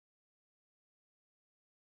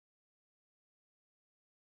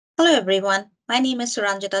Hello everyone, my name is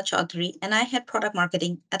Suranjita Chaudhary and I head product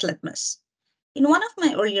marketing at Litmus. In one of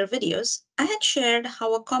my earlier videos, I had shared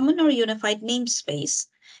how a common or unified namespace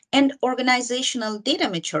and organizational data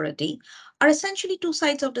maturity are essentially two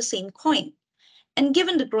sides of the same coin. And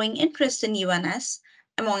given the growing interest in UNS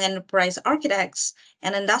among enterprise architects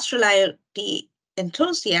and industrial IoT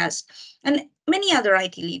enthusiasts and many other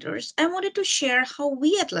IT leaders, I wanted to share how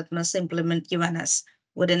we at Litmus implement UNS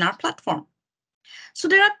within our platform. So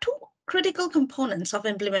there are two critical components of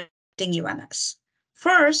implementing UNS.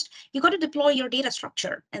 First, you got to deploy your data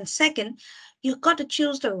structure. And second, you got to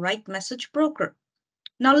choose the right message broker.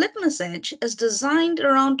 Now, Litmus Edge is designed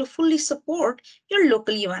around to fully support your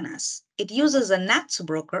local UNS. It uses a NATS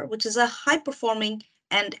broker, which is a high-performing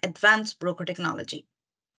and advanced broker technology.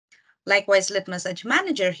 Likewise, Litmus Edge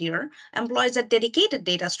Manager here employs a dedicated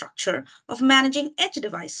data structure of managing edge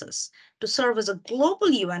devices to serve as a global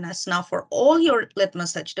UNS now for all your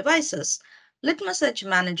Litmus Edge devices. Litmus Edge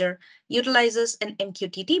Manager utilizes an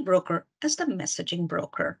MQTT broker as the messaging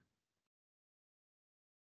broker.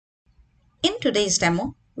 In today's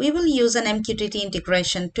demo, we will use an MQTT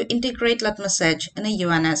integration to integrate Litmus Edge in a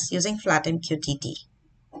UNS using flat MQTT.